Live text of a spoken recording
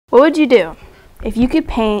What would you do if you could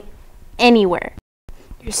paint anywhere?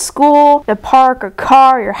 Your school, the park or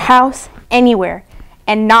car, your house, anywhere,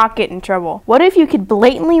 and not get in trouble? What if you could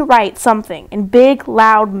blatantly write something in big,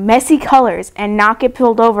 loud, messy colors and not get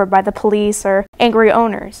pulled over by the police or angry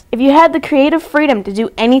owners? If you had the creative freedom to do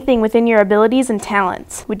anything within your abilities and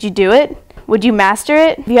talents, would you do it? Would you master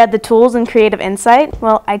it? If you had the tools and creative insight?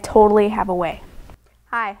 Well, I totally have a way.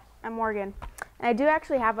 Hi, I'm Morgan, and I do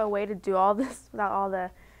actually have a way to do all this without all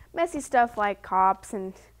the messy stuff like cops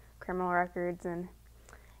and criminal records, and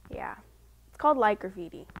yeah, it's called light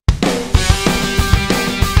graffiti.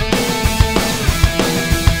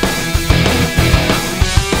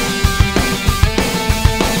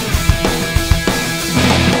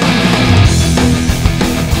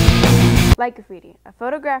 Light graffiti, a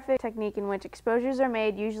photographic technique in which exposures are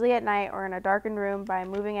made usually at night or in a darkened room by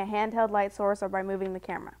moving a handheld light source or by moving the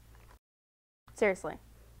camera. Seriously.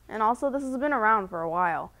 And also, this has been around for a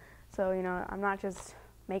while, so, you know, I'm not just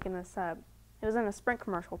making this up. It was in a Sprint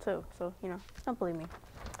commercial, too, so, you know, don't believe me.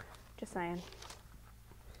 Just saying.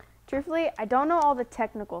 Truthfully, I don't know all the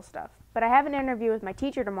technical stuff, but I have an interview with my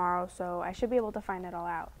teacher tomorrow, so I should be able to find it all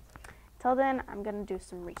out. Till then, I'm going to do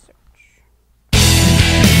some research.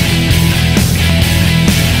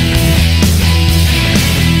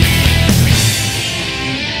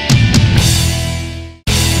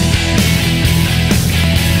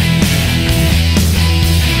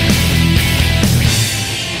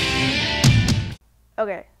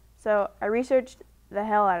 Okay, so I researched the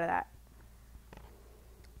hell out of that.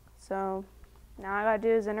 So now all I gotta do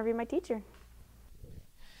is interview my teacher.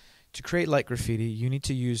 To create light graffiti, you need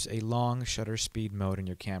to use a long shutter speed mode in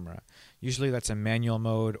your camera. Usually that's a manual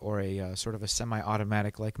mode or a sort of a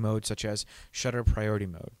semi-automatic like mode, such as shutter priority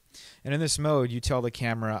mode. And in this mode, you tell the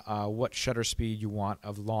camera what shutter speed you want,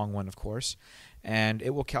 a long one of course, and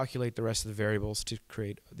it will calculate the rest of the variables to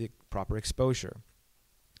create the proper exposure.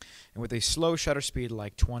 And with a slow shutter speed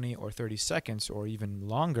like 20 or 30 seconds or even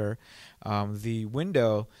longer, the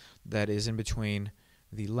window that is in between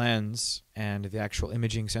the lens and the actual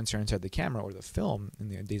imaging sensor inside the camera, or the film in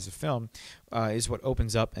the days of film, is what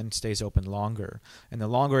opens up and stays open longer. And the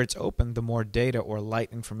longer it's open, the more data or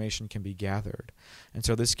light information can be gathered. And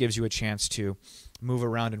so this gives you a chance to move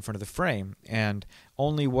around in front of the frame, and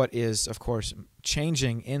only what is, of course,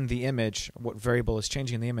 changing in the image, what variable is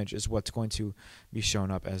changing in the image, is what's going to be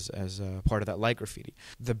shown up as part of that light graffiti.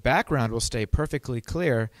 The background will stay perfectly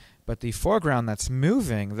clear, but the foreground that's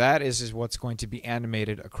moving, that is what's going to be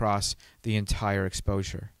animated across the entire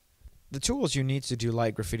exposure. The tools you need to do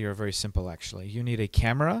light graffiti are very simple, actually. You need a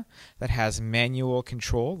camera that has manual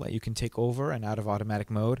control that you can take over and out of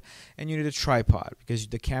automatic mode, and you need a tripod because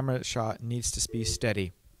the camera shot needs to be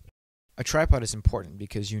steady. A tripod is important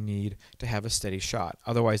because you need to have a steady shot.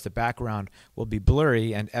 Otherwise, the background will be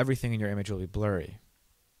blurry and everything in your image will be blurry.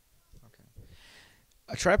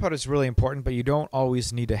 A tripod is really important, but you don't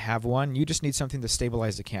always need to have one. You just need something to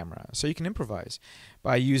stabilize the camera. So you can improvise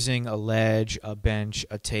by using a ledge, a bench,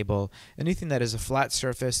 a table, anything that is a flat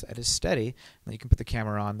surface that is steady that you can put the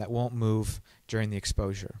camera on that won't move during the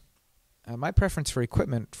exposure. My preference for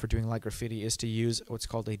equipment for doing light graffiti is to use what's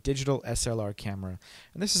called a digital SLR camera.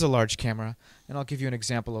 And this is a large camera, and I'll give you an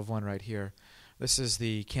example of one right here. This is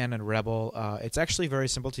the Canon Rebel. It's actually very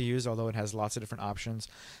simple to use, although it has lots of different options.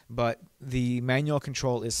 But the manual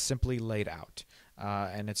control is simply laid out,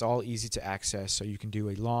 and it's all easy to access, so you can do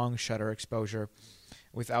a long shutter exposure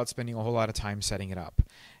without spending a whole lot of time setting it up.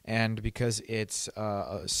 And because it's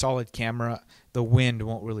a solid camera, the wind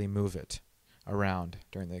won't really move it around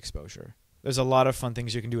during the exposure. There's a lot of fun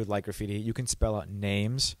things you can do with light graffiti. You can spell out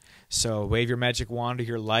names. So wave your magic wand or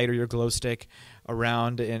your light or your glow stick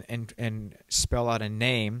around and spell out a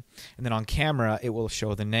name. And then on camera, it will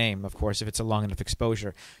show the name, of course, if it's a long enough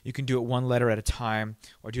exposure. You can do it one letter at a time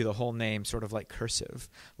or do the whole name sort of like cursive,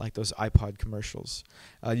 like those iPod commercials.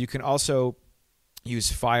 You can also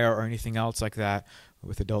use fire or anything else like that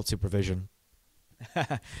with adult supervision.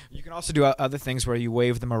 You can also do other things where you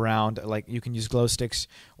wave them around, like you can use glow sticks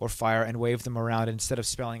or fire and wave them around. Instead of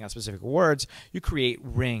spelling out specific words, you create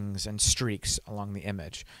rings and streaks along the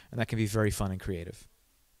image, and that can be very fun and creative.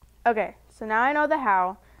 Okay, so now I know the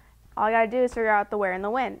how. All I gotta do is figure out the where and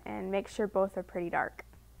the when, and make sure both are pretty dark.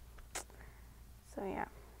 So yeah.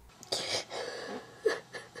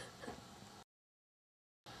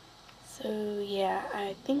 So yeah,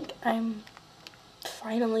 I think I'm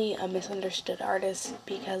finally a misunderstood artist,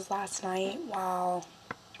 because last night while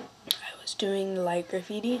I was doing the light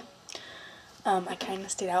graffiti, I kind of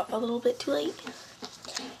stayed out a little bit too late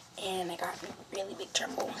and I got in really big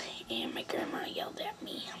trouble and my grandma yelled at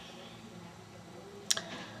me.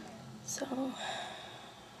 So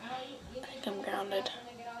like I'm grounded.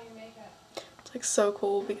 It's like so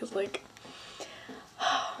cool because like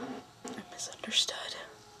I'm misunderstood.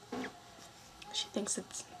 She thinks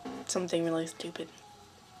it's something really stupid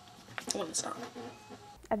when it's not.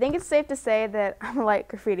 I think it's safe to say that I'm a light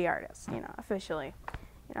graffiti artist, you know, officially.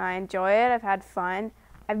 You know, I enjoy it, I've had fun,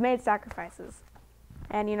 I've made sacrifices.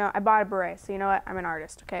 And, you know, I bought a beret, so you know what? I'm an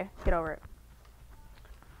artist, okay? Get over it.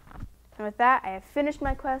 And with that, I have finished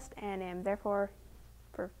my quest and am therefore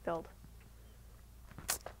fulfilled.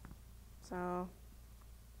 So...